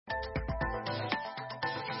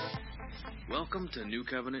Welcome to New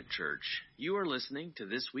Covenant Church. You are listening to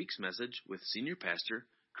this week's message with Senior Pastor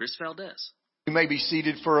Chris Valdez. You may be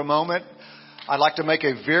seated for a moment. I'd like to make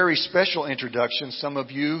a very special introduction. Some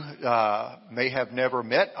of you may have never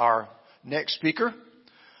met our next speaker.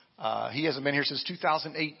 He hasn't been here since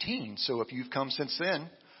 2018, so if you've come since then,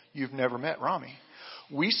 you've never met Rami.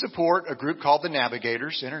 We support a group called the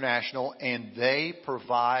Navigators International, and they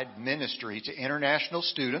provide ministry to international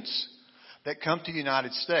students that come to the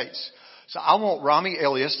United States. So I want Rami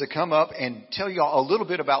Elias to come up and tell you all a little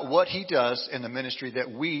bit about what he does in the ministry that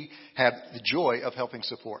we have the joy of helping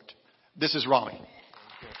support. This is Rami.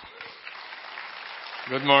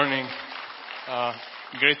 Good morning.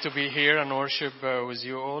 Great to be here and worship with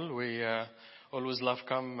you all. We always love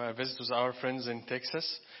come visit with our friends in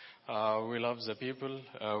Texas. We love the people.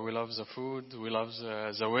 We love the food. We love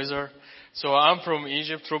the weather. So I'm from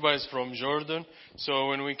Egypt. Ruba is from Jordan. So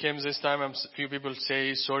when we came this time, a few people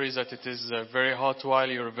say sorry that it is very hot while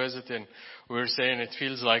you're visiting. We're saying it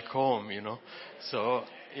feels like home, you know. So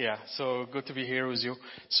yeah, so good to be here with you.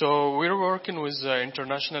 So we're working with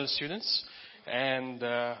international students, and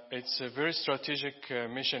it's a very strategic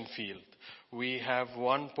mission field. We have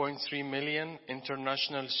 1.3 million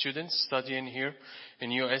international students studying here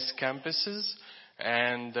in U.S. campuses,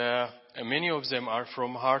 and many of them are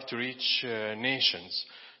from hard-to-reach nations,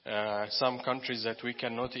 some countries that we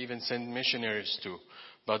cannot even send missionaries to.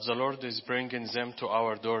 But the Lord is bringing them to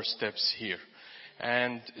our doorsteps here.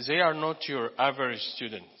 And they are not your average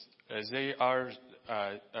students. They are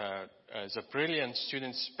the brilliant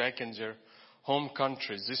students back in their home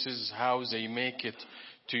countries. This is how they make it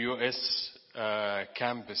to U.S.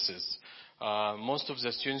 Campuses. Most of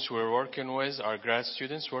the students we're working with are grad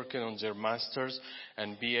students working on their masters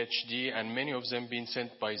and PhD, and many of them being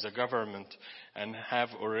sent by the government and have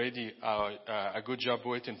already a good job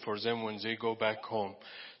waiting for them when they go back home.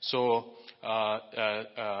 So they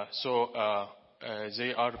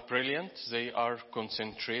are brilliant. They are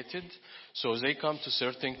concentrated. So they come to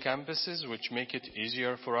certain campuses, which make it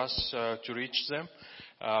easier for us to reach them.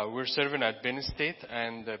 We're serving at Penn State,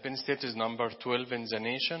 and Penn State is number 12 in the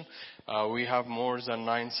nation. We have more than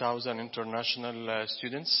 9,000 international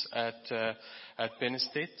students at Penn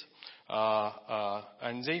State,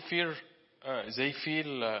 and they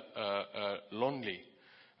feel lonely.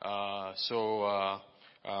 So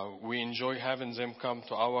we enjoy having them come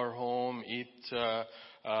to our home, eat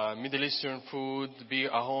Middle Eastern food, be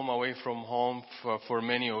a home away from home for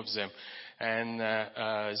many of them. And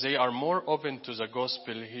they are more open to the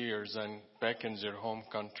gospel here than back in their home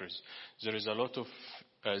countries. There is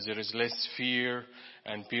less fear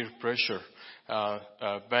and peer pressure.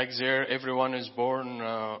 Back there, everyone is born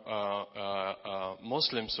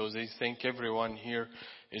Muslim, so they think everyone here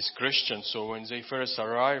is Christian. So when they first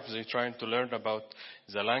arrive, they're trying to learn about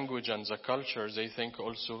the language and the culture. They think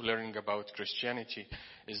also learning about Christianity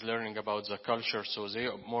is learning about the culture. So they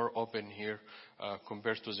are more open here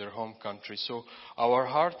compared to their home country. So our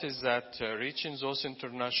heart is that reaching those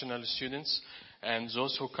international students and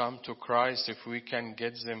those who come to Christ, if we can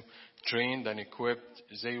get them trained and equipped,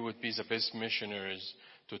 they would be the best missionaries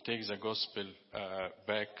to take the gospel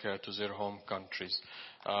back to their home countries.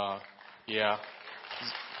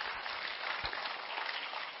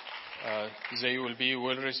 They will be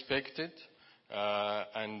well respected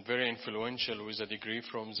and very influential with a degree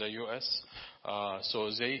from the U.S. So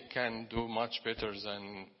they can do much better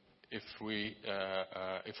than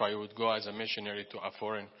if I would go as a missionary to a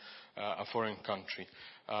foreign country.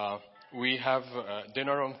 We have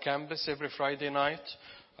dinner on campus every Friday night.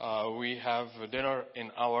 We have dinner in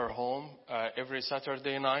our home every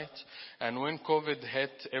Saturday night. And when COVID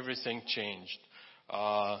hit, everything changed.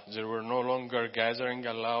 There were no longer gathering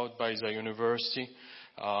allowed by the university.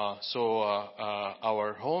 So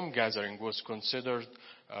our home gathering was considered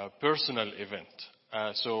a personal event.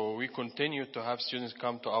 So we continued to have students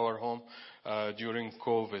come to our home during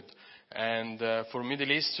COVID. And for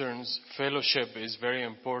Middle Easterns, fellowship is very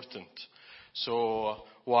important. So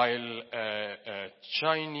while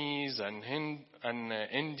Chinese and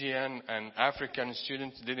Indian and African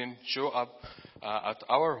students didn't show up at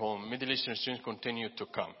our home, Middle Eastern students continued to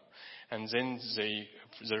come. And then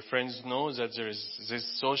their friends know that there is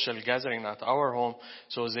this social gathering at our home,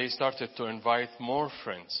 so they started to invite more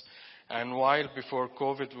friends. And while before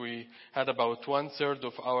COVID, we had about 1/3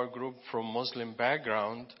 of our group from Muslim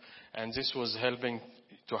background, and this was helping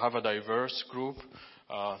to have a diverse group.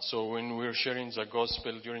 So when we're sharing the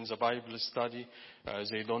gospel during the Bible study,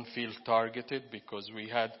 they don't feel targeted because we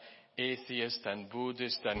had atheist and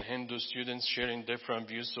Buddhist and Hindu students sharing different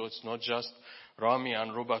views. So it's not just Rami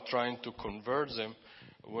and Ruba trying to convert them.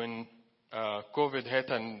 When COVID hit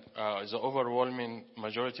and the overwhelming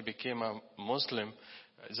majority became a Muslim,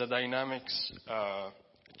 the dynamics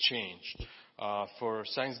changed. For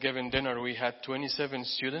Thanksgiving dinner, we had 27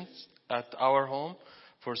 students at our home.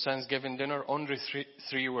 For Thanksgiving dinner, only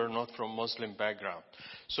three were not from Muslim background.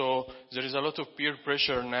 So there is a lot of peer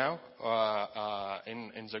pressure now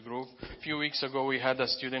in the group. A few weeks ago, we had a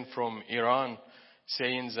student from Iran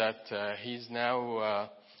saying that he's now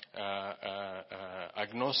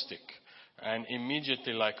agnostic. And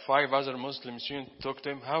immediately, like 5 other Muslim students talked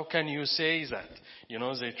to him, how can you say that?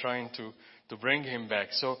 They're trying to bring him back.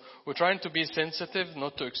 So we're trying to be sensitive,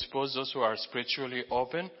 not to expose those who are spiritually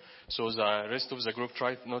open. So the rest of the group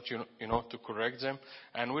tried not, to correct them.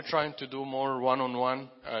 And we're trying to do more one-on-one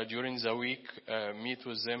during the week, meet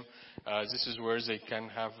with them. This is where they can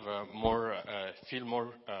have feel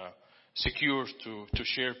more secure to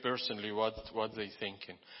share personally what they're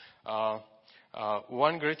thinking.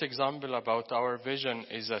 One great example about our vision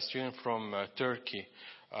is a student from Turkey.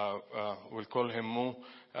 We'll call him Mu.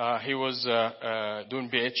 He was doing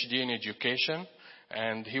PhD in education,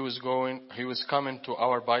 and he was coming to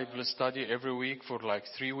our Bible study every week for like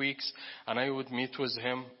 3 weeks, and I would meet with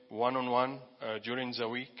him one-on-one during the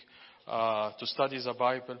week to study the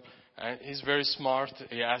Bible. And he's very smart.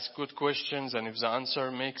 He asks good questions, and if the answer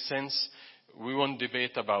makes sense, we won't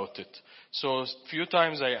debate about it. So a few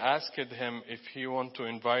times I asked him if he want to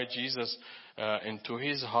invite Jesus into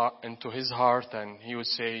his heart, and he would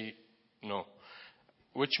say no.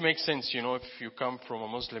 Which makes sense, if you come from a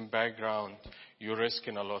Muslim background, you're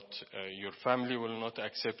risking a lot. Your family will not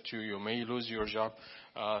accept you. You may lose your job.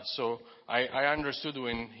 So I understood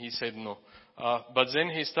when he said no. But then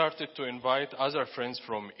he started to invite other friends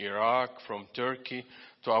from Iraq, from Turkey,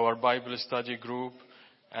 to our Bible study group.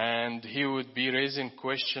 And he would be raising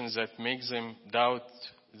questions that makes them doubt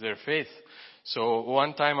their faith. So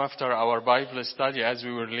one time after our Bible study, as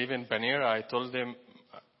we were leaving Panera, I told him,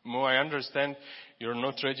 Mo, I understand you're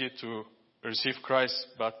not ready to receive Christ,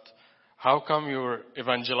 but how come you're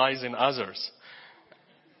evangelizing others?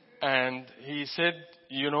 And he said,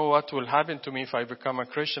 you know what will happen to me if I become a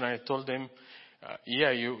Christian? I told him,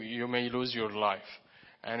 you may lose your life.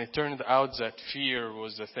 And it turned out that fear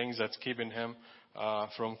was the thing that's keeping him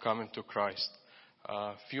from coming to Christ.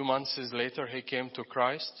 A few months later, he came to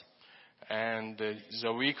Christ, and the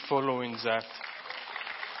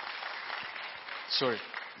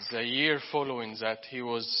year following that, he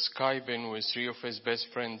was Skyping with 3 of his best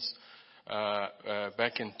friends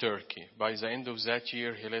back in Turkey. By the end of that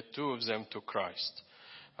year, he led 2 of them to Christ.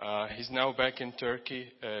 He's now back in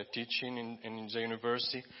Turkey teaching in the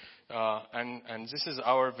university. And this is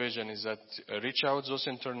our vision, is that reach out those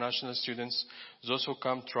international students, those who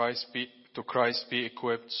come to Christ be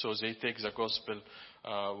equipped so they take the gospel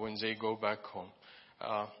when they go back home.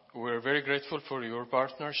 We're very grateful for your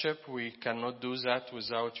partnership. We cannot do that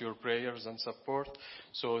without your prayers and support.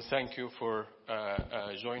 So thank you for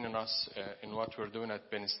joining us in what we're doing at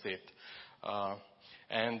Penn State.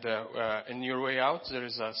 And in your way out, there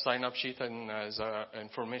is a sign-up sheet and the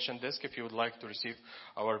information desk if you would like to receive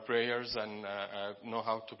our prayers and know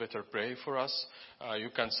how to better pray for us. You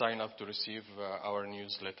can sign up to receive our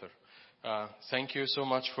newsletter. Thank you so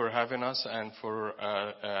much for having us and for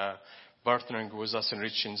partnering with us in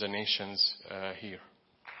reaching the nations here.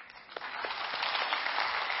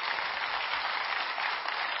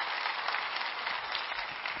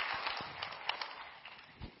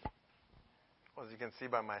 Well, as you can see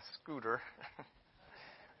by my scooter,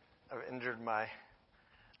 I've injured my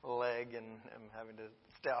leg and am having to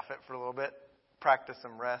stay off it for a little bit, practice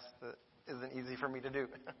some rest that isn't easy for me to do.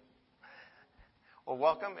 Well,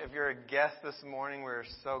 welcome. If you're a guest this morning, we're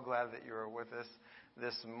so glad that you are with us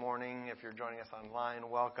this morning. If you're joining us online,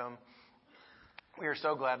 welcome. We are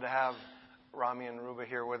so glad to have Rami and Ruba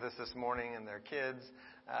here with us this morning and their kids,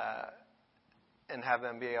 and have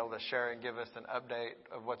them be able to share and give us an update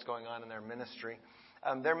of what's going on in their ministry.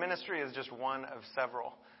 Their ministry is just one of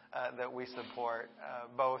several that we support,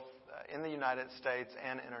 both in the United States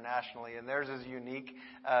and internationally. And theirs is unique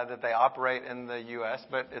that they operate in the U.S.,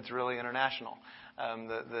 but it's really international.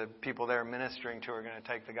 The people they're ministering to are going to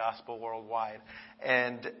take the gospel worldwide.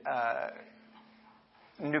 And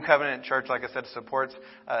New Covenant Church, like I said, supports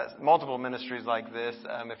multiple ministries like this.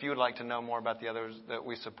 If you would like to know more about the others that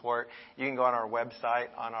we support, you can go on our website,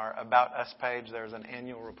 on our About Us page. There's an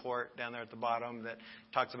annual report down there at the bottom that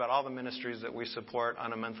talks about all the ministries that we support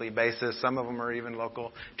on a monthly basis. Some of them are even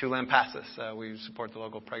local to Lampasas. We support the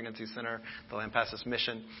local pregnancy center, the Lampasas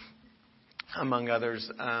Mission. among others.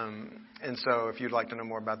 And so if you'd like to know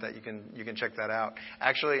more about that, you can check that out.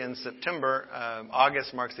 Actually, in September,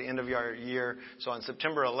 August marks the end of our year. So on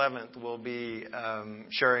September 11th, we'll be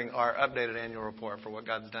sharing our updated annual report for what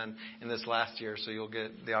God's done in this last year. So you'll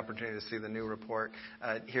get the opportunity to see the new report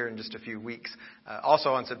here in just a few weeks. Also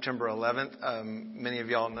on September 11th, many of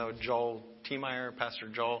y'all know Joel T-Meyer, Pastor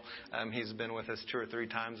Joel. He's been with us 2 or 3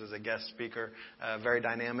 times as a guest speaker, a very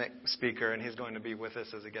dynamic speaker, and he's going to be with us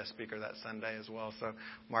as a guest speaker that Sunday as well. So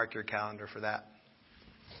mark your calendar for that.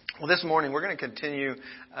 Well, this morning we're going to continue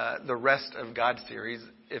the Rest of God series.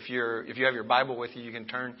 If you have your Bible with you, you can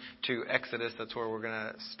turn to Exodus. That's where we're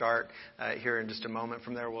going to start here in just a moment.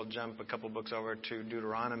 From there, we'll jump a couple books over to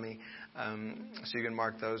Deuteronomy, so you can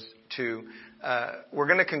mark those two. We're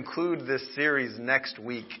going to conclude this series next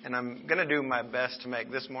week, and I'm going to do my best to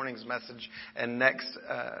make this morning's message and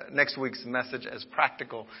next week's message as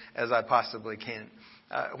practical as I possibly can.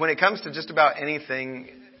 When it comes to just about anything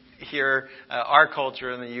here, our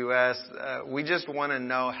culture in the U.S., we just want to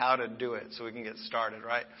know how to do it so we can get started,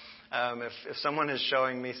 right? If someone is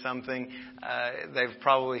showing me something, they've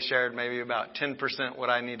probably shared maybe about 10%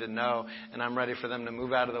 what I need to know, and I'm ready for them to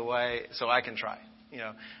move out of the way so I can try.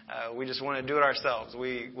 We just want to do it ourselves.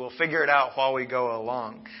 We'll figure it out while we go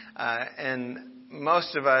along. And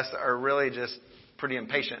most of us are really just pretty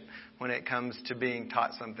impatient when it comes to being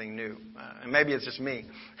taught something new. And maybe it's just me,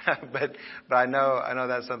 but I know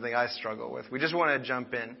that's something I struggle with. We just want to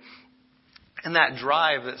jump in. And that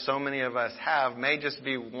drive that so many of us have may just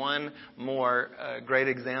be one more great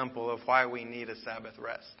example of why we need a Sabbath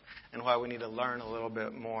rest and why we need to learn a little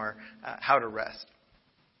bit more how to rest.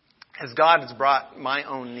 As God has brought my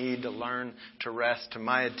own need to learn to rest to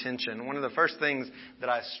my attention, one of the first things that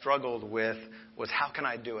I struggled with was, how can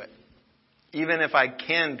I do it? Even if I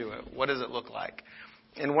can do it, what does it look like?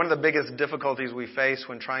 And one of the biggest difficulties we face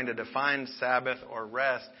when trying to define Sabbath or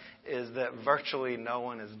rest is that virtually no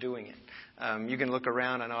one is doing it. You can look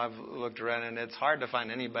around. I know I've looked around, and it's hard to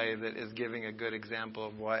find anybody that is giving a good example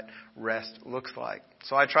of what rest looks like.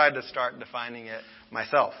 So I tried to start defining it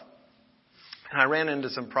myself. And I ran into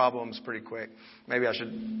some problems pretty quick. Maybe I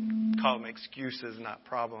should call them excuses, not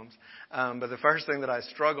problems. But the first thing that I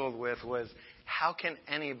struggled with was, how can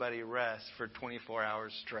anybody rest for 24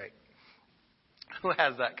 hours straight? Who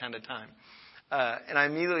has that kind of time? And I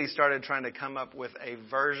immediately started trying to come up with a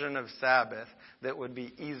version of Sabbath that would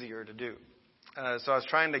be easier to do. So I was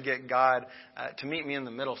trying to get God to meet me in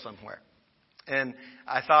the middle somewhere. And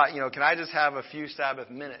I thought, can I just have a few Sabbath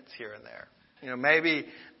minutes here and there?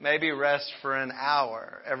 Maybe rest for an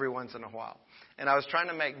hour every once in a while. And I was trying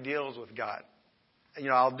to make deals with God.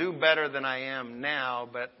 I'll do better than I am now,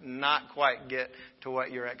 but not quite get to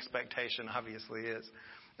what your expectation obviously is.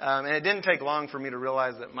 And it didn't take long for me to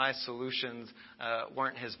realize that my solutions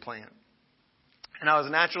weren't His plan. And I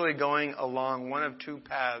was naturally going along one of two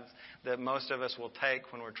paths that most of us will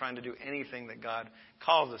take when we're trying to do anything that God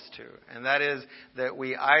calls us to. And that is that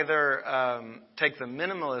we either take the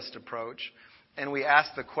minimalist approach and we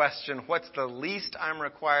ask the question, what's the least I'm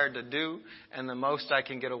required to do and the most I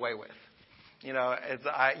can get away with?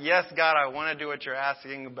 Yes, God, I want to do what you're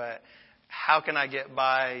asking, but how can I get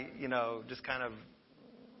by, just kind of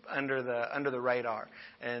under the radar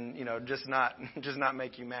and, just not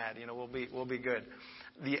make you mad. We'll be good.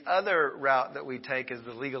 The other route that we take is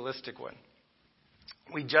the legalistic one.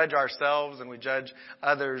 We judge ourselves and we judge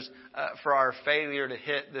others for our failure to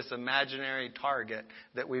hit this imaginary target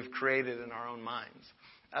that we've created in our own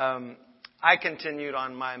minds. I continued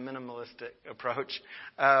on my minimalistic approach.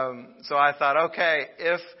 So I thought, okay,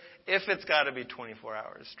 if it's got to be 24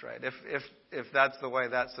 hours straight, if that's the way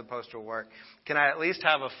that's supposed to work, can I at least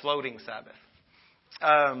have a floating Sabbath?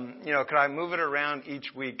 Could I move it around each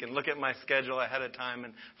week and look at my schedule ahead of time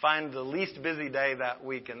and find the least busy day that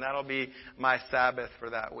week, and that'll be my Sabbath for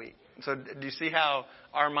that week? So do you see how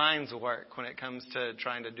our minds work when it comes to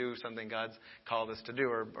trying to do something God's called us to do?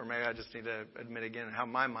 Or maybe I just need to admit again how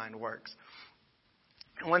my mind works.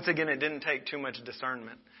 And once again, it didn't take too much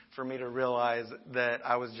discernment for me to realize that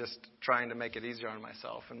I was just trying to make it easier on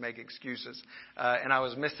myself and make excuses. And I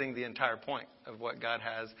was missing the entire point of what God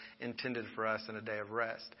has intended for us in a day of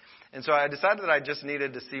rest. And so I decided that I just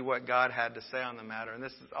needed to see what God had to say on the matter. And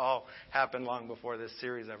this has all happened long before this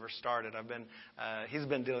series ever started. He's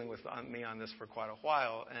been dealing with me on this for quite a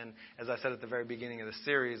while. And as I said at the very beginning of the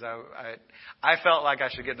series, I felt like I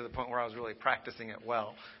should get to the point where I was really practicing it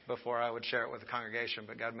well before I would share it with the congregation.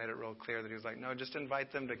 but God made it real clear that he was like, no, just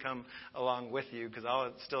invite them to come along with you, because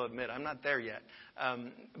I'll still admit I'm not there yet.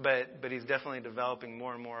 But he's definitely developing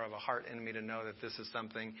more and more of a heart in me to know that this is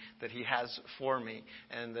something that he has for me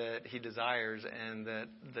and that he desires, and that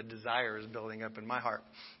the desire is building up in my heart.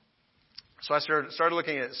 So I started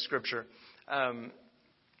looking at Scripture. And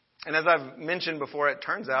as I've mentioned before, it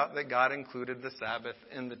turns out that God included the Sabbath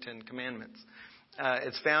in the Ten Commandments.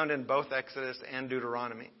 It's found in both Exodus and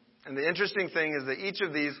Deuteronomy. And the interesting thing is that each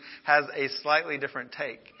of these has a slightly different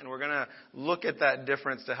take. And we're going to look at that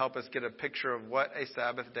difference to help us get a picture of what a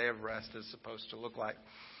Sabbath day of rest is supposed to look like.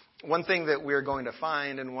 One thing that we're going to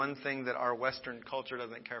find, and one thing that our Western culture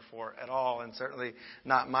doesn't care for at all, and certainly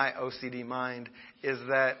not my OCD mind, is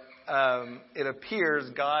that it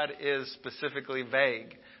appears God is specifically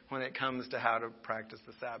vague when it comes to how to practice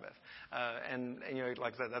the Sabbath. And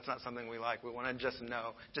like I said, that's not something we like. We want to just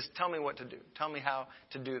know. Just tell me what to do. Tell me how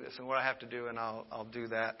to do this and what I have to do, and I'll do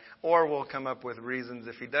that. Or we'll come up with reasons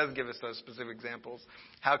if he does give us those specific examples.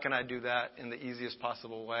 How can I do that in the easiest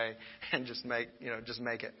possible way and just make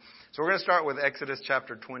it? So we're going to start with Exodus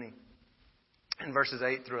chapter 20 and verses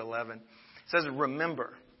 8 through 11. It says,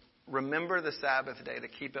 remember the Sabbath day to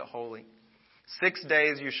keep it holy. 6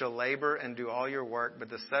 days you shall labor and do all your work, but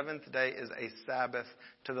the seventh day is a Sabbath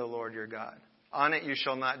to the Lord your God. On it you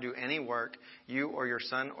shall not do any work, you or your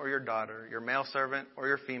son or your daughter, your male servant or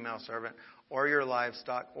your female servant, or your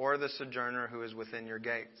livestock, or the sojourner who is within your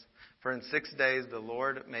gates. For in 6 days the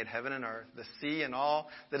Lord made heaven and earth, the sea and all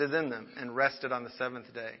that is in them, and rested on the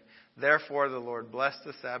seventh day. Therefore the Lord blessed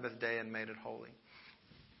the Sabbath day and made it holy.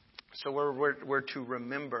 So we're to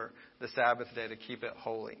remember the Sabbath day to keep it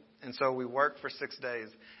holy. And so we work for 6 days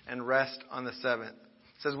and rest on the seventh.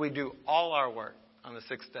 It says we do all our work on the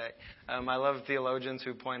sixth day. I love theologians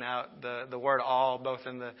who point out the word all, both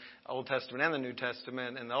in the Old Testament and the New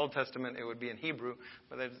Testament. In the Old Testament, it would be in Hebrew.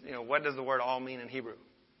 But what does the word all mean in Hebrew?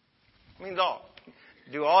 It means all.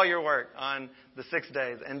 Do all your work on the 6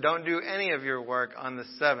 days, and don't do any of your work on the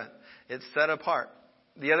seventh. It's set apart.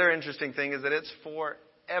 The other interesting thing is that it's for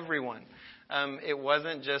everyone. It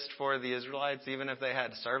wasn't just for the Israelites. Even if they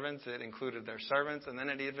had servants, it included their servants. And then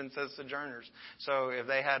it even says sojourners. So if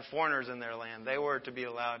they had foreigners in their land, they were to be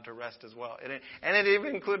allowed to rest as well. And it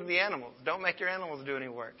even included the animals. Don't make your animals do any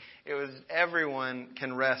work. It was everyone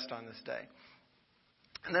can rest on this day.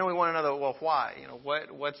 And then we want to know, well, why?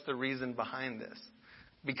 What's the reason behind this?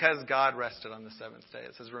 Because God rested on the seventh day.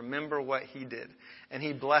 It says, remember what he did. And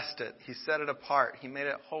he blessed it. He set it apart. He made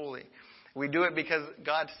it holy. We do it because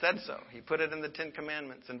God said so. He put it in the Ten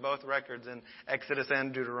Commandments in both records, in Exodus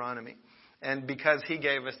and Deuteronomy. And because he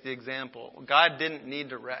gave us the example. God didn't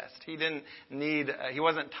need to rest. He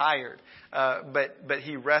wasn't tired. But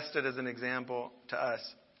he rested as an example to us.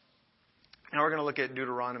 Now we're going to look at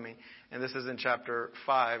Deuteronomy. And this is in chapter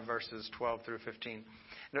 5, verses 12 through 15.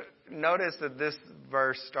 Notice that this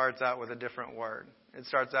verse starts out with a different word. It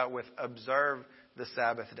starts out with observe the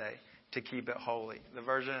Sabbath day to keep it holy. The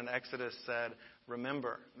version in Exodus said,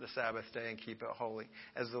 remember the Sabbath day and keep it holy,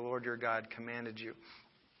 as the Lord your God commanded you.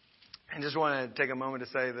 And just want to take a moment to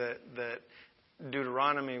say that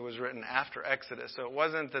Deuteronomy was written after Exodus. So it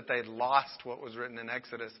wasn't that they'd lost what was written in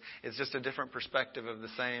Exodus. It's just a different perspective of the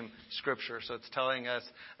same scripture. So it's telling us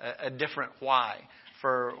a different why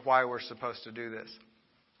for why we're supposed to do this.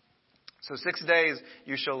 So 6 days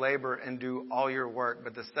you shall labor and do all your work,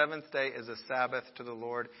 but the seventh day is a Sabbath to the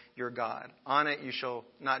Lord your God. On it you shall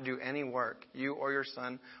not do any work, you or your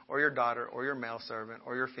son or your daughter or your male servant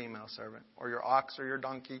or your female servant or your ox or your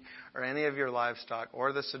donkey or any of your livestock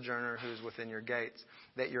or the sojourner who is within your gates,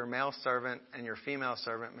 that your male servant and your female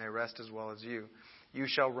servant may rest as well as you. You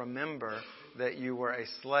shall remember that you were a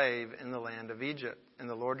slave in the land of Egypt, and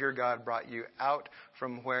the Lord your God brought you out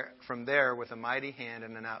from there with a mighty hand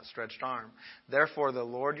and an outstretched arm. Therefore the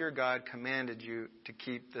Lord your God commanded you to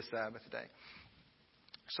keep the Sabbath day.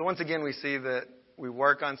 So once again we see that we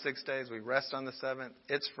work on 6 days, we rest on the seventh.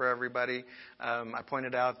 It's for everybody. I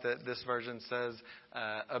pointed out that this version says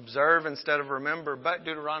observe instead of remember, but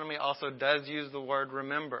Deuteronomy also does use the word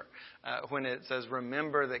remember when it says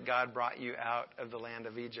remember that God brought you out of the land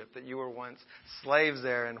of Egypt, that you were once slaves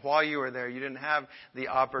there, and while you were there you didn't have the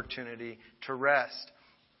opportunity to rest.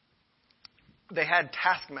 They had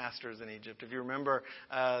taskmasters in Egypt. If you remember,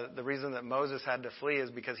 the reason that Moses had to flee is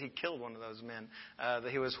because he killed one of those men. That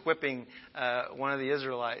he was whipping one of the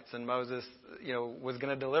Israelites, and Moses, was going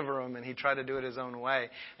to deliver him, and he tried to do it his own way,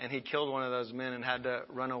 and he killed one of those men and had to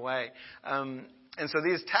run away. And so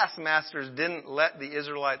these taskmasters didn't let the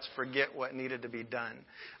Israelites forget what needed to be done,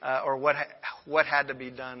 or what had to be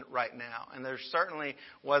done right now. And there certainly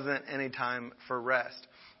wasn't any time for rest.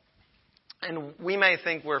 And we may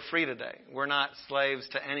think we're free today. We're not slaves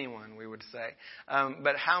to anyone, we would say.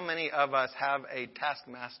 But how many of us have a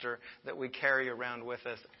taskmaster that we carry around with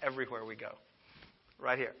us everywhere we go?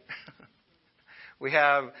 Right here. We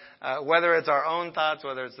have, whether it's our own thoughts,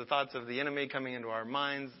 whether it's the thoughts of the enemy coming into our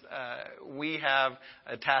minds, we have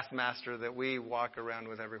a taskmaster that we walk around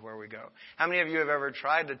with everywhere we go. How many of you have ever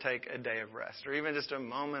tried to take a day of rest or even just a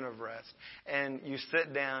moment of rest, and you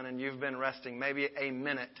sit down and you've been resting maybe a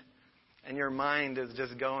minute, and your mind is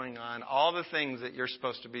just going on all the things that you're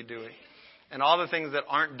supposed to be doing and all the things that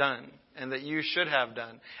aren't done and that you should have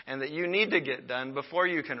done and that you need to get done before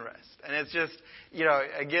you can rest. And it's just,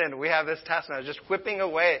 again, we have this taskmaster just whipping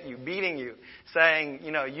away at you, beating you, saying,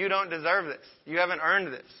 you don't deserve this. You haven't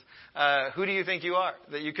earned this. Who do you think you are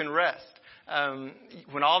that you can rest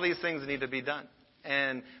when all these things need to be done?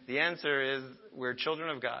 And the answer is we're children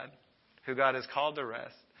of God, who God has called to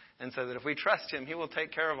rest. And so that if we trust Him, He will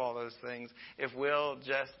take care of all those things if we'll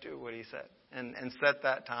just do what He said and set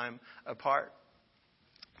that time apart.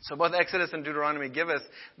 So both Exodus and Deuteronomy give us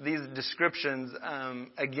these descriptions,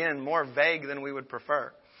 again, more vague than we would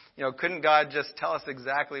prefer. Couldn't God just tell us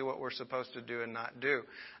exactly what we're supposed to do and not do?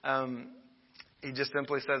 He just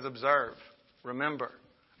simply says, observe, remember,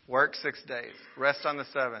 work 6 days, rest on the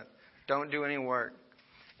seventh, don't do any work.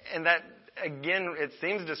 And that, again, it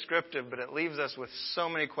seems descriptive, but it leaves us with so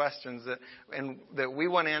many questions that we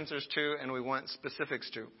want answers to and we want specifics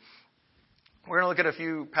to. We're going to look at a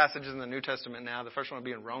few passages in the New Testament now. The first one will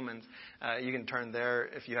be in Romans. You can turn there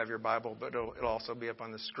if you have your Bible, but it'll also be up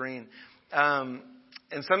on the screen. And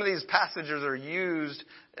some of these passages are used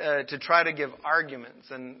to try to give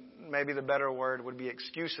arguments, and maybe the better word would be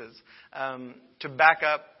excuses, to back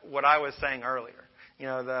up what I was saying earlier.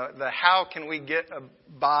 The how can we get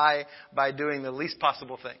by doing the least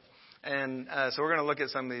possible thing. And so we're going to look at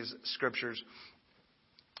some of these scriptures.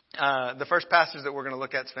 The first passage that we're going to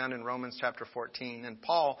look at is found in Romans chapter 14. And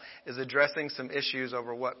Paul is addressing some issues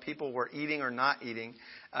over what people were eating or not eating,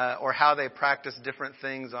 or how they practiced different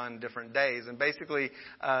things on different days. And basically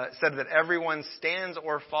said that everyone stands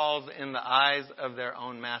or falls in the eyes of their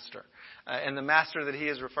own master. And the master that he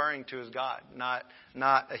is referring to is God, not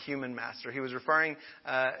a human master. He was referring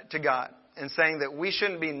to God and saying that we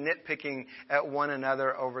shouldn't be nitpicking at one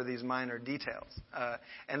another over these minor details.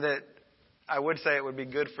 And that I would say it would be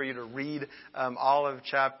good for you to read all of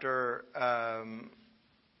chapter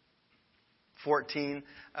 14.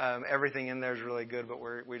 Everything in there is really good, but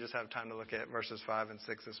we just have time to look at verses 5 and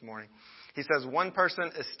 6 this morning. He says, one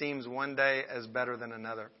person esteems one day as better than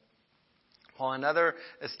another, while another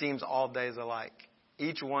esteems all days alike.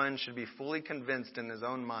 Each one should be fully convinced in his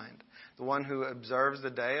own mind. The one who observes the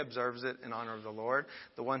day observes it in honor of the Lord.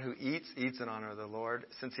 The one who eats in honor of the Lord,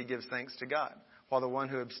 since he gives thanks to God. While the one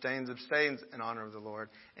who abstains in honor of the Lord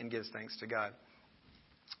and gives thanks to God.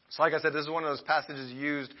 So like I said, this is one of those passages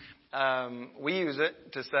used, we use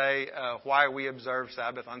it to say why we observe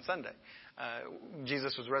Sabbath on Sunday.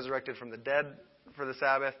 Jesus was resurrected from the dead for the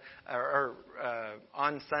Sabbath, or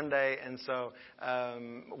on Sunday, and so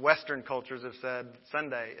Western cultures have said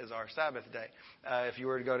Sunday is our Sabbath day. If you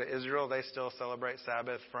were to go to Israel, they still celebrate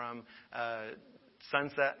Sabbath from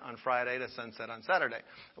sunset on Friday to sunset on Saturday.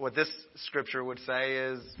 What this scripture would say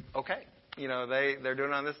is, okay, they're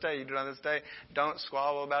doing it on this day, you do it on this day. Don't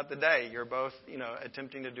squabble about the day. You're both,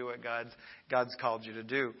 attempting to do what God's called you to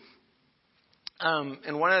do.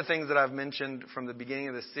 And one of the things that I've mentioned from the beginning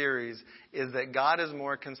of the series is that God is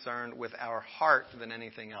more concerned with our heart than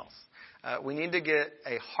anything else. We need to get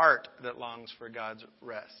a heart that longs for God's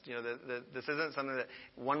rest. This isn't something that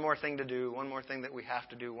one more thing to do, one more thing that we have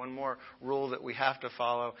to do, one more rule that we have to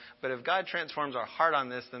follow. But if God transforms our heart on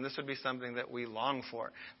this, then this would be something that we long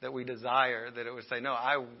for, that we desire, that it would say, no,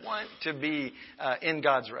 I want to be in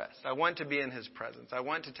God's rest. I want to be in His presence. I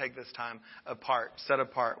want to take this time apart, set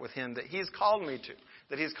apart with Him that He's called me to,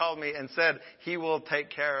 that He's called me and said He will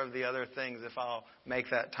take care of the other things if I'll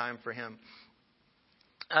make that time for Him.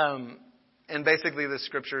 And basically the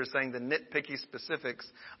scripture is saying the nitpicky specifics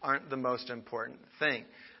aren't the most important thing.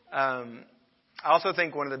 I also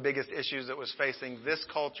think one of the biggest issues that was facing this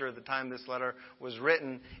culture at the time this letter was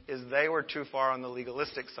written is they were too far on the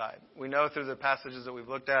legalistic side. We know through the passages that we've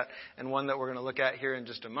looked at, and one that we're going to look at here in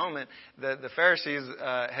just a moment, that the Pharisees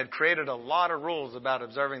had created a lot of rules about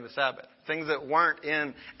observing the Sabbath. Things that weren't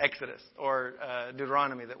in Exodus or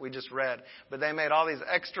Deuteronomy that we just read. But they made all these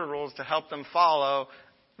extra rules to help them follow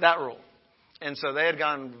that rule. And so they had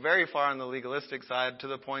gone very far on the legalistic side to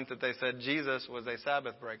the point that they said Jesus was a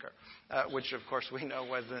Sabbath breaker, which of course we know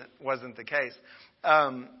wasn't the case.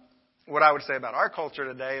 what I would say about our culture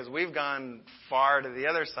today is we've gone far to the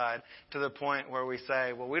other side, to the point where we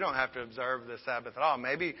say, well, we don't have to observe the Sabbath at all.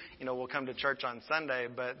 Maybe, we'll come to church on Sunday,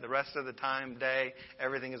 but the rest of the time, day,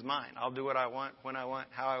 everything is mine. I'll do what I want, when I want,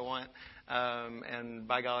 how I want. And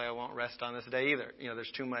by golly, I won't rest on this day either.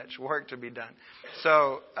 There's too much work to be done.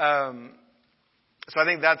 So I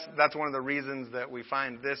think that's one of the reasons that we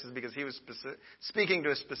find this is because he was speaking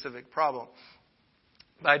to a specific problem.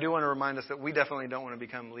 But I do want to remind us that we definitely don't want to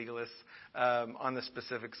become legalists on the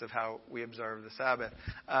specifics of how we observe the Sabbath.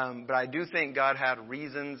 But I do think God had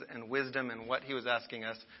reasons and wisdom in what he was asking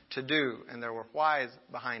us to do, and there were whys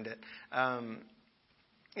behind it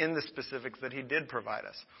in the specifics that he did provide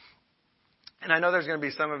us. And I know there's going to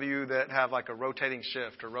be some of you that have like a rotating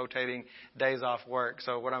shift or rotating days off work.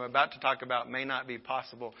 So what I'm about to talk about may not be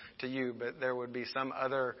possible to you, but there would be some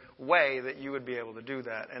other way that you would be able to do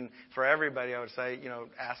that. And for everybody, I would say,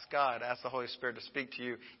 ask God, ask the Holy Spirit to speak to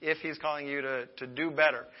you if he's calling you to do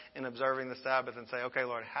better in observing the Sabbath, and say, okay,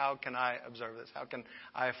 Lord, how can I observe this? How can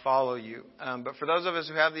I follow you? But for those of us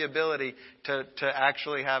who have the ability to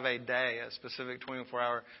actually have a day, a specific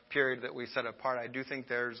 24-hour period that we set apart, I do think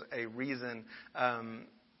there's a reason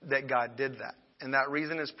that God did that. And that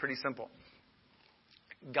reason is pretty simple.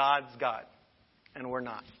 God's God, and we're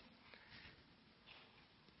not.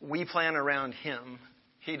 We plan around him.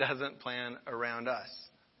 He doesn't plan around us.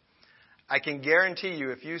 I can guarantee you,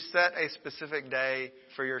 if you set a specific day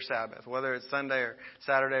for your Sabbath, whether it's Sunday or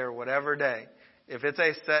Saturday or whatever day, if it's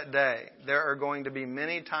a set day, there are going to be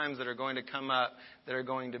many times that are going to come up that are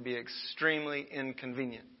going to be extremely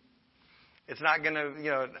inconvenient. It's not going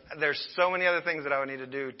to, there's so many other things that I would need to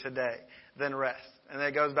do today than rest. And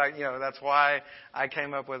it goes back, that's why I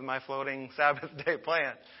came up with my floating Sabbath day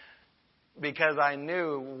plan. Because I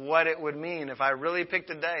knew what it would mean if I really picked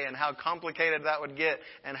a day, and how complicated that would get,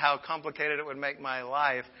 and how complicated it would make my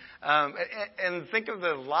life. And think of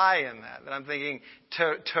the lie in that I'm thinking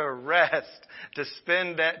to rest, to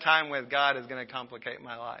spend that time with God is going to complicate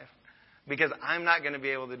my life. Because I'm not going to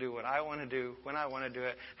be able to do what I want to do, when I want to do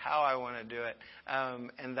it, how I want to do it.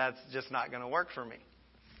 And that's just not going to work for me.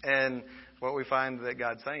 And what we find that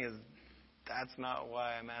God's saying is, that's not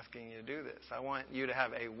why I'm asking you to do this. I want you to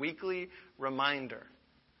have a weekly reminder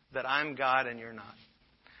that I'm God and you're not.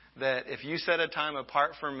 That if you set a time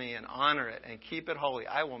apart for me and honor it and keep it holy,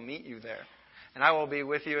 I will meet you there. And I will be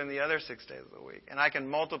with you in the other 6 days of the week. And I can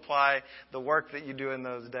multiply the work that you do in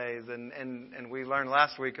those days. And we learned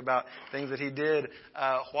last week about things that he did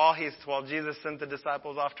while Jesus sent the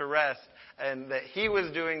disciples off to rest. And that he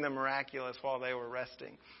was doing the miraculous while they were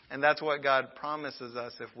resting. And that's what God promises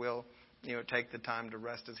us if we'll take the time to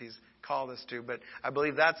rest as he's called us to. But I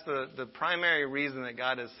believe that's the primary reason that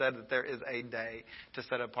God has said that there is a day to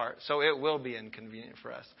set apart. So it will be inconvenient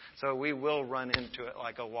for us. So we will run into it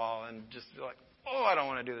like a wall and just be like, oh, I don't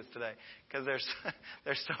want to do this today. Because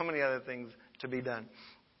there's so many other things to be done.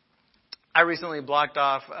 I recently blocked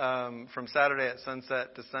off from Saturday at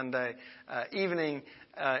sunset to Sunday evening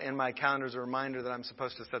in my calendar as a reminder that I'm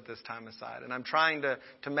supposed to set this time aside. And I'm trying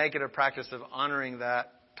to make it a practice of honoring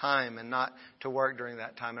that time and not to work during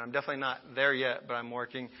that time. And I'm definitely not there yet, but I'm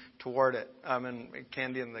working toward it. And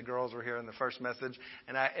Candy and the girls were here in the first message,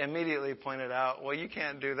 and I immediately pointed out, well, you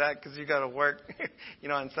can't do that because you got to work,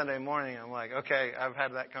 on Sunday morning. I'm like, okay, I've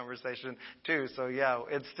had that conversation too. So yeah,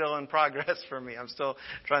 it's still in progress for me. I'm still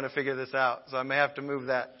trying to figure this out. So I may have to move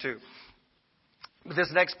that too. But this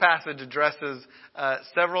next passage addresses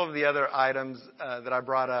several of the other items that I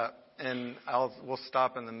brought up. And we'll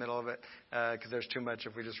stop in the middle of it because there's too much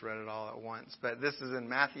if we just read it all at once. But this is in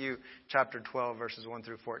Matthew chapter 12, verses 1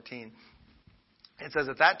 through 14. It says,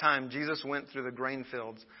 at that time, Jesus went through the grain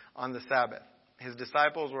fields on the Sabbath. His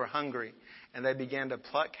disciples were hungry, and they began to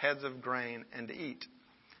pluck heads of grain and to eat.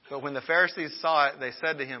 But when the Pharisees saw it, they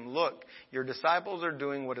said to him, look, your disciples are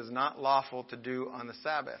doing what is not lawful to do on the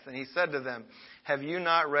Sabbath. And he said to them, have you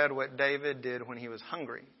not read what David did when he was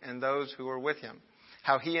hungry, and those who were with him?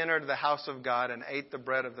 How he entered the house of God and ate the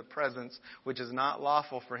bread of the presence, which is not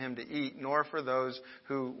lawful for him to eat, nor for those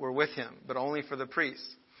who were with him, but only for the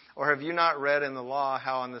priests. Or have you not read in the law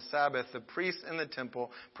how on the Sabbath the priests in the temple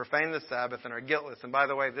profane the Sabbath and are guiltless? And by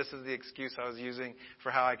the way, this is the excuse I was using for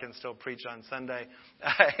how I can still preach on Sunday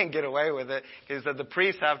and get away with it. He said the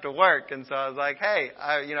priests have to work. And so I was like, hey,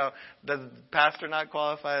 does pastor not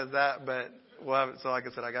qualify as that? But so like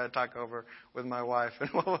I said, I got to talk over with my wife, and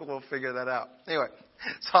we'll figure that out. Anyway,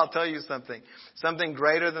 so I'll tell you something. Something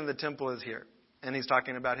greater than the temple is here. And he's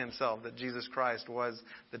talking about himself, that Jesus Christ was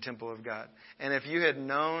the temple of God. And if you had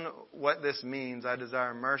known what this means, I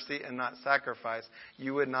desire mercy and not sacrifice,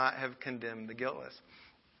 you would not have condemned the guiltless.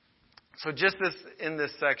 So just in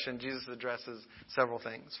this section, Jesus addresses several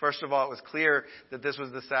things. First of all, it was clear that this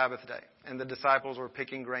was the Sabbath day, and the disciples were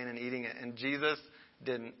picking grain and eating it, and Jesus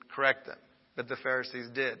didn't correct them, but the Pharisees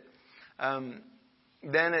did.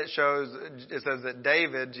 Then it says that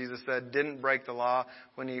David, Jesus said, didn't break the law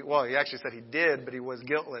when he actually said he did, but he was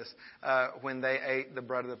guiltless when they ate the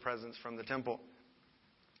bread of the presence from the temple.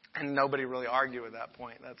 And nobody really argued at that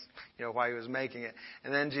point. That's why he was making it.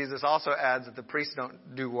 And then Jesus also adds that the priests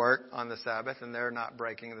don't do work on the Sabbath, and they're not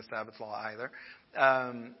breaking the Sabbath law either.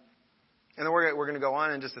 And then we're going to go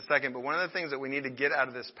on in just a second. But one of the things that we need to get out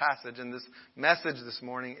of this passage and this message this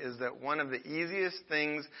morning is that one of the easiest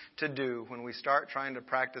things to do when we start trying to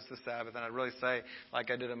practice the Sabbath, and I'd really say,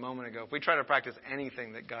 like I did a moment ago, if we try to practice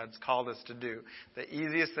anything that God's called us to do, the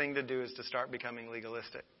easiest thing to do is to start becoming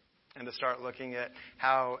legalistic and to start looking at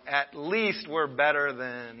how at least we're better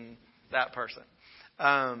than that person.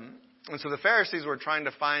 And so the Pharisees were trying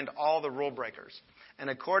to find all the rule breakers. And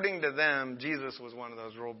according to them, Jesus was one of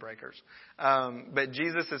those rule breakers. But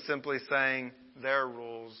Jesus is simply saying their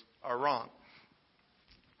rules are wrong,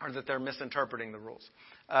 or that they're misinterpreting the rules.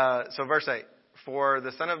 So verse 8, for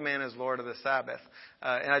the Son of Man is Lord of the Sabbath.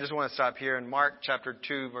 And I just want to stop here. In Mark chapter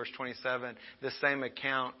 2, verse 27, this same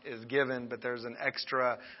account is given, but there's an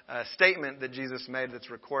extra statement that Jesus made that's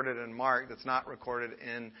recorded in Mark that's not recorded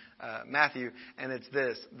in Matthew. And it's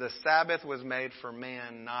this: the Sabbath was made for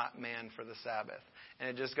man, not man for the Sabbath. And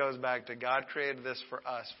it just goes back to God created this for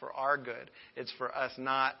us, for our good. It's for us,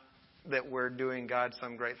 not that we're doing God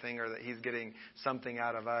some great thing or that He's getting something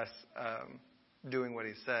out of us doing what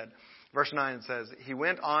He said. Verse 9 says, he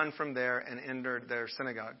went on from there and entered their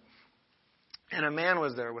synagogue. And a man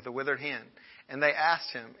was there with a withered hand. And they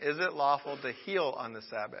asked him, is it lawful to heal on the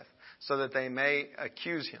Sabbath, so that they may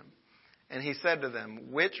accuse him? And he said to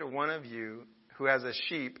them, which one of you who has a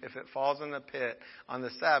sheep, if it falls in the pit on the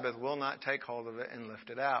Sabbath, will not take hold of it and lift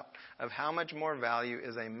it out? Of how much more value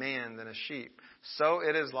is a man than a sheep? So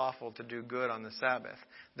it is lawful to do good on the Sabbath.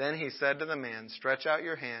 Then he said to the man, stretch out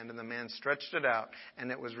your hand. And the man stretched it out, and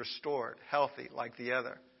it was restored, healthy, like the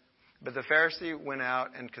other. But the Pharisee went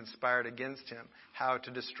out and conspired against him, how to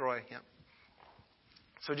destroy him.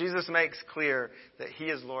 So Jesus makes clear that He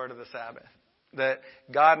is Lord of the Sabbath, that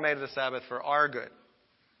God made the Sabbath for our good,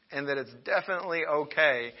 and that it's definitely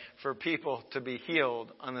okay for people to be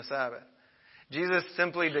healed on the Sabbath. Jesus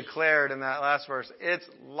simply declared in that last verse, it's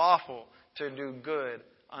lawful to do good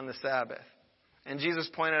on the Sabbath. And Jesus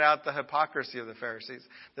pointed out the hypocrisy of the Pharisees,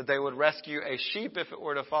 that they would rescue a sheep if it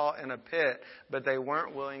were to fall in a pit, but they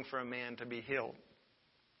weren't willing for a man to be healed.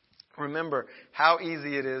 Remember how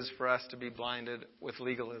easy it is for us to be blinded with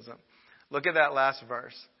legalism. Look at that last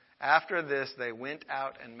verse. After this, they went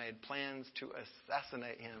out and made plans to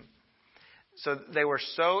assassinate him. So they were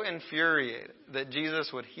so infuriated that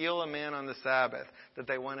Jesus would heal a man on the Sabbath that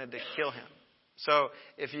they wanted to kill him. So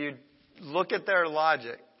if you look at their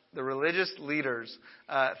logic, the religious leaders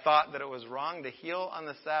thought that it was wrong to heal on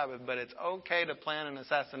the Sabbath, but it's okay to plan an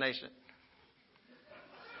assassination.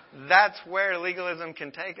 That's where legalism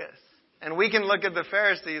can take us. And we can look at the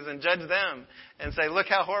Pharisees and judge them and say, look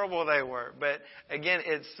how horrible they were. But again,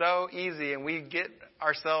 it's so easy, and we get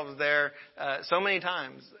ourselves there so many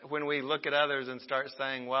times when we look at others and start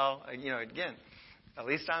saying, well, again, at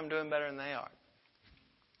least I'm doing better than they are.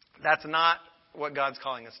 That's not what God's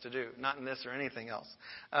calling us to do, not in this or anything else.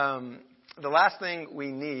 The last thing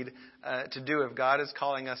we need to do if God is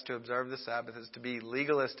calling us to observe the Sabbath is to be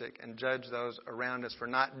legalistic and judge those around us for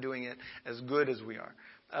not doing it as good as we are.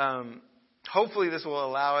 Hopefully this will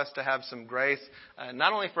allow us to have some grace,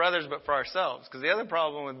 not only for others, but for ourselves. Because the other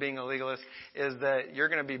problem with being a legalist is that you're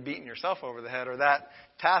going to be beating yourself over the head, or that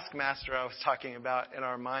taskmaster I was talking about in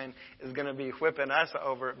our mind is going to be whipping us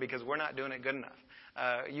over it because we're not doing it good enough.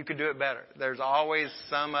 You could do it better. There's always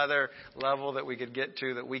some other level that we could get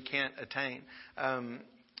to that we can't attain.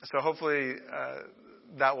 So hopefully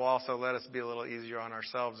that will also let us be a little easier on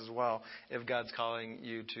ourselves as well if God's calling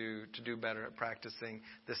you to do better at practicing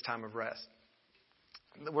this time of rest.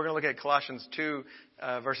 We're going to look at Colossians 2,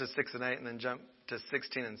 verses 6 and 8, and then jump to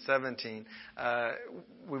 16 and 17.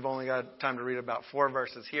 We've only got time to read about 4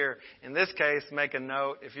 verses here. In this case, make a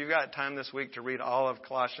note. If you've got time this week to read all of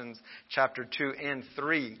Colossians chapter 2 and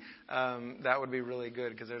 3, that would be really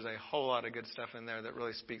good, because there's a whole lot of good stuff in there that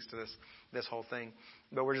really speaks to this whole thing.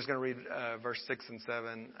 But we're just going to read verse 6 and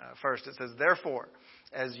 7 first. It says, therefore,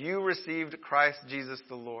 as you received Christ Jesus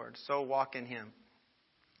the Lord, so walk in Him,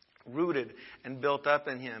 rooted and built up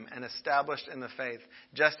in Him and established in the faith,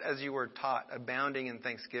 just as you were taught, abounding in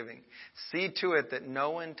thanksgiving. See to it that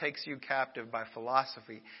no one takes you captive by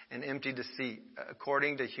philosophy and empty deceit,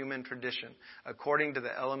 according to human tradition, according to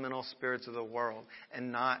the elemental spirits of the world,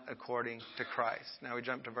 and not according to Christ. Now we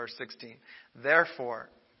jump to verse 16. Therefore,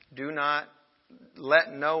 do not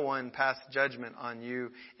let no one pass judgment on you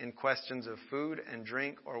in questions of food and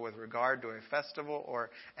drink, or with regard to a festival or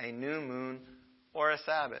a new moon or a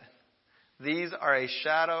Sabbath. These are a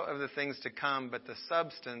shadow of the things to come, but the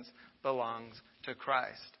substance belongs to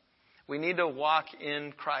Christ. We need to walk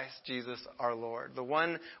in Christ Jesus our Lord, the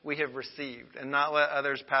one we have received, and not let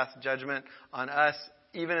others pass judgment on us,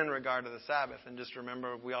 even in regard to the Sabbath. And just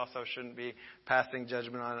remember, we also shouldn't be passing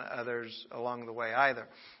judgment on others along the way either.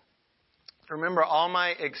 Remember all my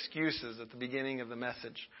excuses at the beginning of the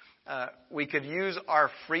message. We could use our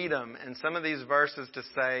freedom in some of these verses to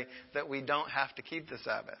say that we don't have to keep the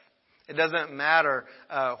Sabbath. It doesn't matter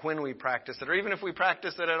when we practice it, or even if we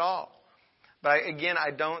practice it at all. But again,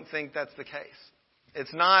 I don't think that's the case.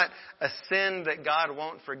 It's not a sin that God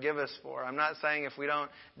won't forgive us for. I'm not saying if we don't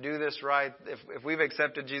do this right, if we've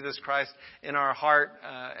accepted Jesus Christ in our heart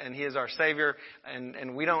and He is our Savior,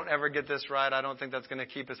 and we don't ever get this right, I don't think that's going to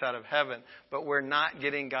keep us out of heaven. But we're not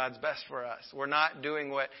getting God's best for us. We're not doing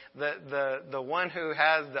what the one who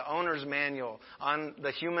has the owner's manual on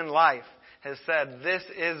the human life has said, this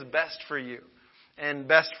is best for you and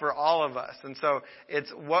best for all of us. And so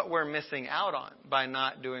it's what we're missing out on by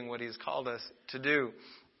not doing what He's called us to do.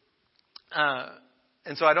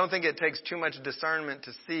 And so I don't think it takes too much discernment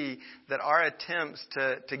to see that our attempts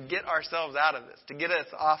to get ourselves out of this, to get us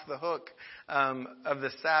off the hook of the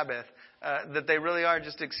Sabbath, that they really are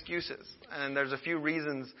just excuses. And there's a few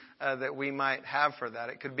reasons that we might have for that.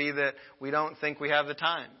 It could be that we don't think we have the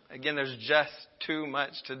time. Again, there's just too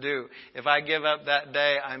much to do. If I give up that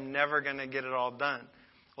day, I'm never going to get it all done.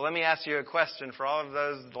 Well, let me ask you a question for all of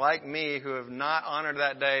those like me who have not honored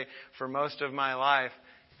that day for most of my life.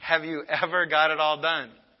 Have you ever got it all done?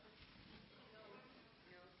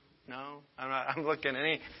 No? I'm looking.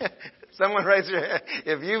 Someone raise your hand.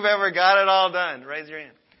 If you've ever got it all done, raise your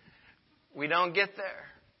hand. We don't get there.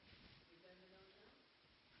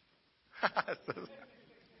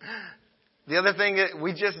 The other thing is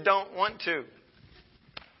we just don't want to.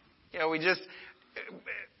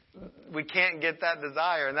 We can't get that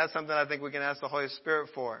desire. And that's something I think we can ask the Holy Spirit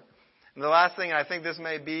for. And the last thing, I think this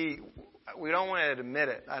may be, we don't want to admit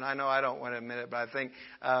it. And I know I don't want to admit it, but I think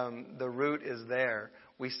the root is there.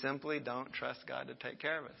 We simply don't trust God to take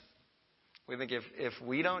care of us. We think if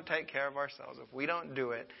we don't take care of ourselves, if we don't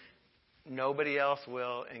do it, nobody else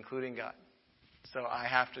will, including God. So I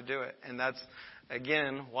have to do it. And that's,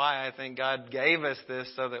 again, why I think God gave us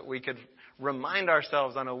this, so that we could remind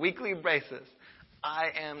ourselves on a weekly basis, I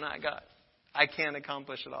am not God. I can't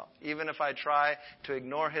accomplish it all. Even if I try to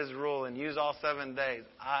ignore His rule and use all 7 days,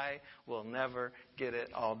 I will never get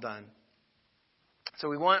it all done. So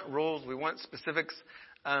we want rules. We want specifics.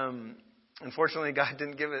 Unfortunately, God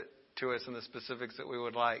didn't give it to us in the specifics that we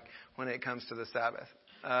would like when it comes to the Sabbath.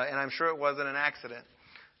 And I'm sure it wasn't an accident.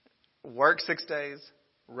 Work 6 days,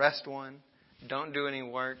 rest 1, don't do any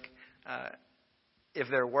work. If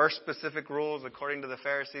there were specific rules, according to the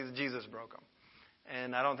Pharisees, Jesus broke them.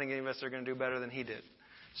 And I don't think any of us are going to do better than He did.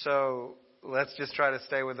 So let's just try to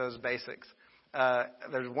stay with those basics.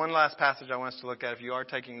 There's one last passage I want us to look at. If you are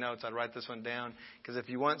taking notes, I'd write this one down. Because if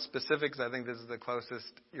you want specifics, I think this is the closest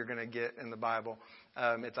you're going to get in the Bible.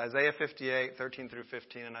 It's Isaiah 58, 13 through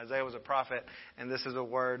 15. And Isaiah was a prophet, and this is a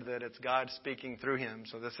word that it's God speaking through him.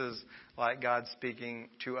 So this is like God speaking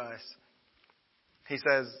to us. He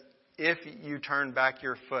says, if you turn back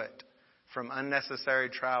your foot from unnecessary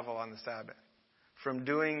travel on the Sabbath, from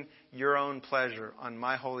doing your own pleasure on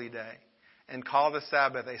my holy day, and call the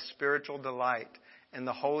Sabbath a spiritual delight, and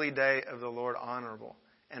the holy day of the Lord honorable,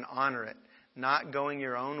 and honor it, not going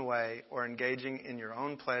your own way, or engaging in your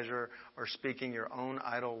own pleasure, or speaking your own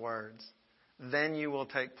idle words, then you will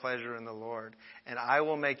take pleasure in the Lord, and I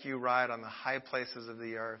will make you ride on the high places of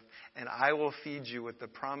the earth, and I will feed you with the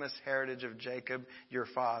promised heritage of Jacob your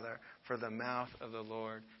father, for the mouth of the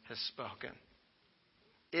Lord has spoken.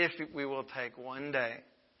 If we will take one day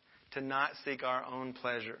to not seek our own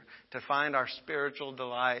pleasure, to find our spiritual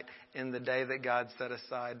delight in the day that God set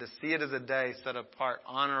aside, to see it as a day set apart,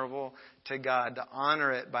 honorable to God, to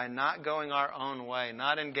honor it by not going our own way,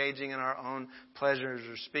 not engaging in our own pleasures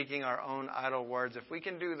or speaking our own idle words. If we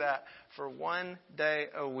can do that for one day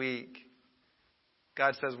a week,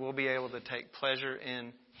 God says we'll be able to take pleasure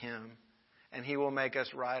in Him, and He will make us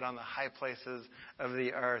ride on the high places of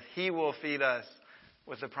the earth. He will feed us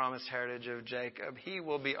with the promised heritage of Jacob. He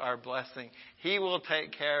will be our blessing. He will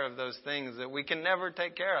take care of those things that we can never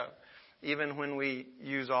take care of, even when we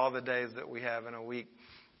use all the days that we have in a week.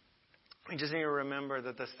 We just need to remember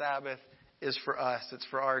that the Sabbath is for us. It's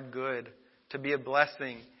for our good, to be a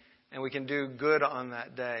blessing, and we can do good on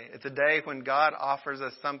that day. It's a day when God offers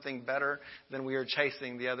us something better than we are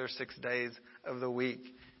chasing the other 6 days of the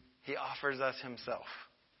week. He offers us Himself.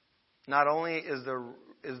 Not only is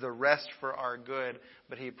the rest for our good,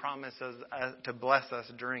 but He promises to bless us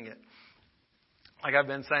during it. Like I've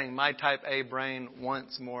been saying, my type A brain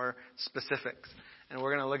wants more specifics. And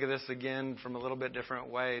we're going to look at this again from a little bit different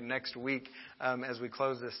way next week as we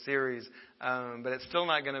close this series. But it's still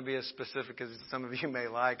not going to be as specific as some of you may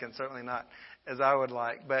like, and certainly not as I would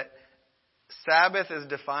like. But Sabbath is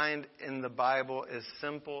defined in the Bible as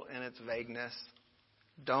simple in its vagueness.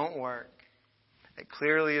 Don't work. It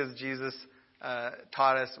clearly, as Jesus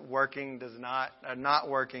taught us, not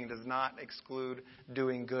working does not exclude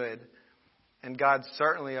doing good. And God's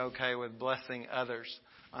certainly okay with blessing others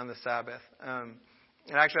on the Sabbath.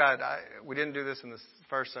 And actually, we didn't do this in the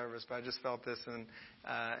first service, but I just felt this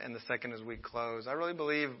in the second as we close. I really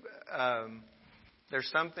believe there's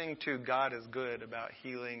something to God is good about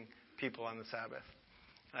healing people on the Sabbath.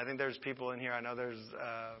 I think there's people in here, I know there's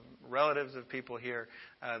relatives of people here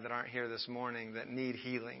that aren't here this morning that need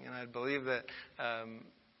healing. And I believe that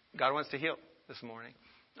God wants to heal this morning.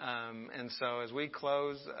 And so as we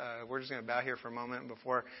close, we're just going to bow here for a moment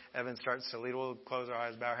before Evan starts to lead. We'll close our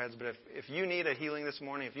eyes, bow our heads. But if you need a healing this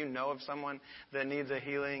morning, if you know of someone that needs a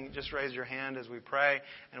healing, just raise your hand as we pray.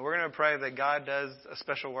 And we're going to pray that God does a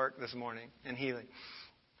special work this morning in healing.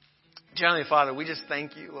 Dear Heavenly Father, we just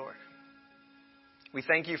thank you, Lord. We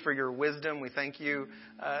thank you for your wisdom. We thank you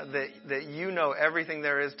that you know everything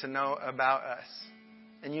there is to know about us.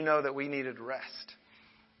 And you know that we needed rest.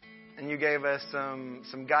 And you gave us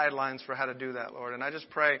some guidelines for how to do that, Lord. And I just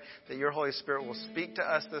pray that your Holy Spirit will speak to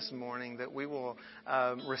us this morning, that we will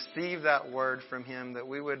receive that word from Him, that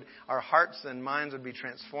our hearts and minds would be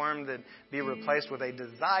transformed, and be replaced with a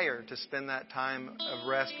desire to spend that time of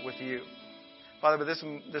rest with you. Father, but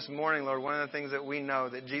this morning, Lord, one of the things that we know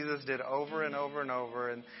that Jesus did over and over and over,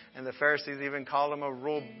 and the Pharisees even called Him a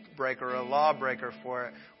rule breaker, a law breaker for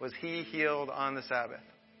it, was He healed on the Sabbath.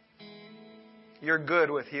 You're good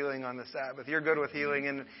with healing on the Sabbath. You're good with healing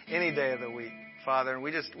in any day of the week, Father. And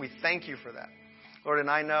we thank you for that. Lord, and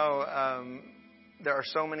I know there are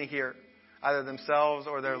so many here, either themselves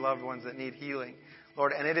or their loved ones, that need healing.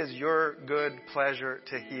 Lord, and it is your good pleasure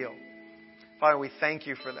to heal. Father, we thank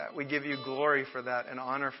you for that. We give you glory for that and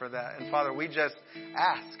honor for that. And Father, we just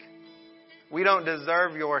ask. We don't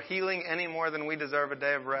deserve your healing any more than we deserve a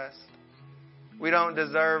day of rest. We don't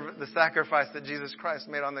deserve the sacrifice that Jesus Christ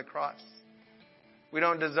made on the cross. We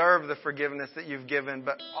don't deserve the forgiveness that you've given,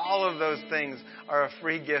 but all of those things are a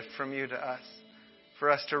free gift from you to us, for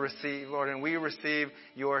us to receive, Lord. And we receive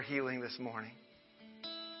your healing this morning.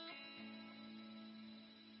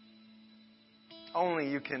 Only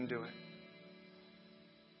you can do it.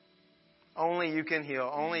 Only you can heal.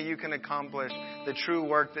 Only you can accomplish the true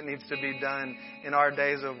work that needs to be done in our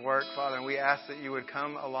days of work, Father. And we ask that you would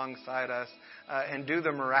come alongside us and do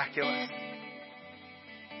the miraculous.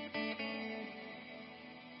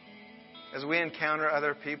 As we encounter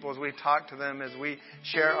other people, as we talk to them, as we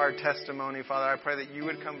share our testimony, Father, I pray that you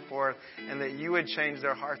would come forth and that you would change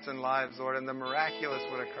their hearts and lives, Lord, and the miraculous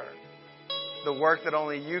would occur. The work that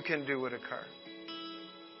only you can do would occur.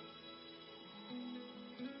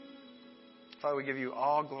 Father, we give you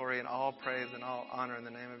all glory and all praise and all honor in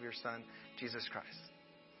the name of your Son, Jesus Christ.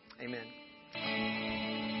 Amen.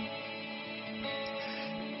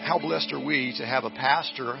 How blessed are we to have a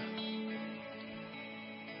pastor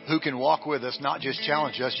who can walk with us, not just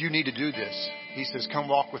challenge us. You need to do this. He says, come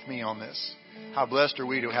walk with me on this. How blessed are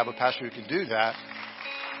we to have a pastor who can do that.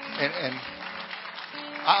 And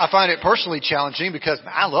I find it personally challenging because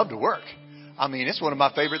I love to work. I mean, it's one of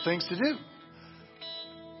my favorite things to do.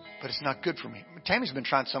 But it's not good for me. Tammy's been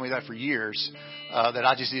trying to tell me that for years, that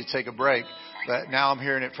I just need to take a break. But now I'm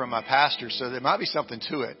hearing it from my pastor, so there might be something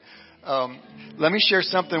to it. Let me share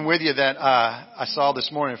something with you that I saw this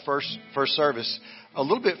morning in first service. A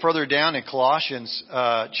little bit further down in Colossians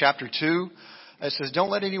chapter 2, it says, don't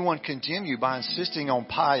let anyone condemn you by insisting on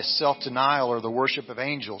pious self-denial or the worship of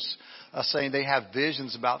angels, saying they have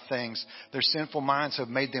visions about things. Their sinful minds have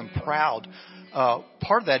made them proud.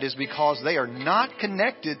 Part of that is because they are not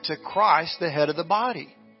connected to Christ, the head of the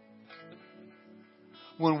body.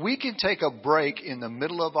 When we can take a break in the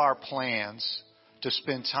middle of our plans to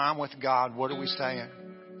spend time with God, what are we saying?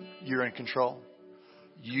 You're in control.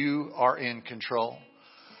 You are in control.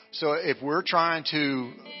 So if we're trying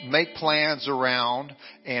to make plans around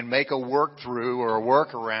and make a work through or a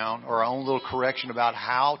workaround or our own little correction about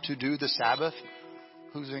how to do the Sabbath,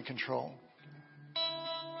 who's in control?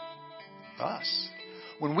 Us.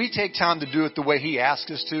 When we take time to do it the way He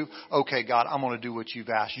asks us to, okay, God, I'm going to do what You've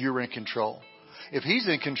asked. You're in control. If He's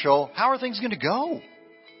in control, how are things going to go?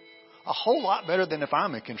 A whole lot better than if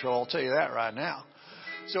I'm in control. I'll tell you that right now.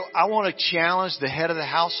 So I want to challenge the head of the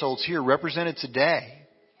households here represented today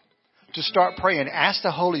to start praying. Ask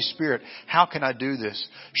the Holy Spirit, how can I do this?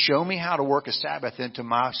 Show me how to work a Sabbath into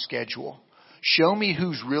my schedule. Show me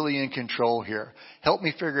who's really in control here. Help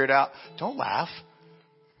me figure it out. Don't laugh.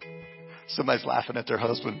 Somebody's laughing at their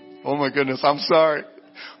husband. Oh my goodness, I'm sorry.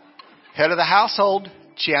 Head of the household,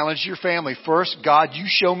 challenge your family. First, God, You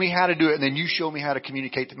show me how to do it, and then You show me how to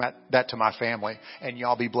communicate that to my family, and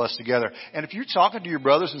y'all be blessed together. And if you're talking to your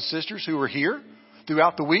brothers and sisters who are here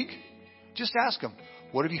throughout the week, just ask them,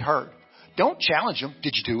 what have you heard? Don't challenge them.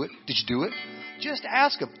 Did you do it? Did you do it? Just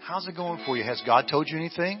ask them, how's it going for you? Has God told you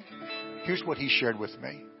anything? Here's what He shared with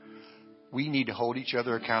me. We need to hold each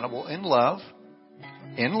other accountable in love,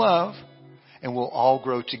 and we'll all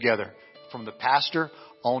grow together from the pastor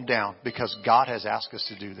on down, because God has asked us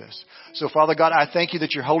to do this. So, Father God, I thank You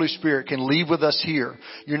that Your Holy Spirit can leave with us here.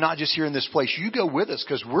 You're not just here in this place. You go with us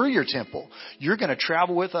because we're Your temple. You're going to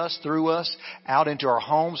travel with us, through us, out into our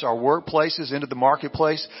homes, our workplaces, into the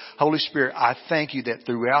marketplace. Holy Spirit, I thank You that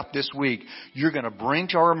throughout this week, You're going to bring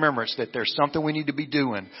to our remembrance that there's something we need to be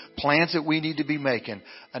doing, plans that we need to be making,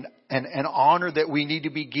 an honor that we need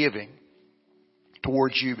to be giving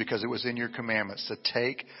towards You, because it was in Your commandments to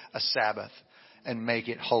take a Sabbath and make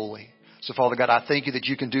it holy. So, Father God, I thank You that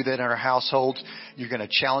You can do that in our households. You're going to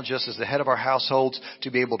challenge us as the head of our households to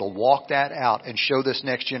be able to walk that out and show this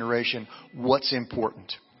next generation what's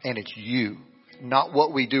important. And it's You. Not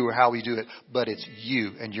what we do or how we do it, but it's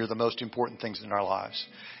You. And You're the most important things in our lives.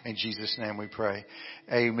 In Jesus' name we pray.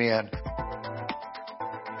 Amen.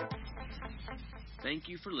 Thank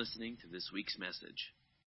you for listening to this week's message.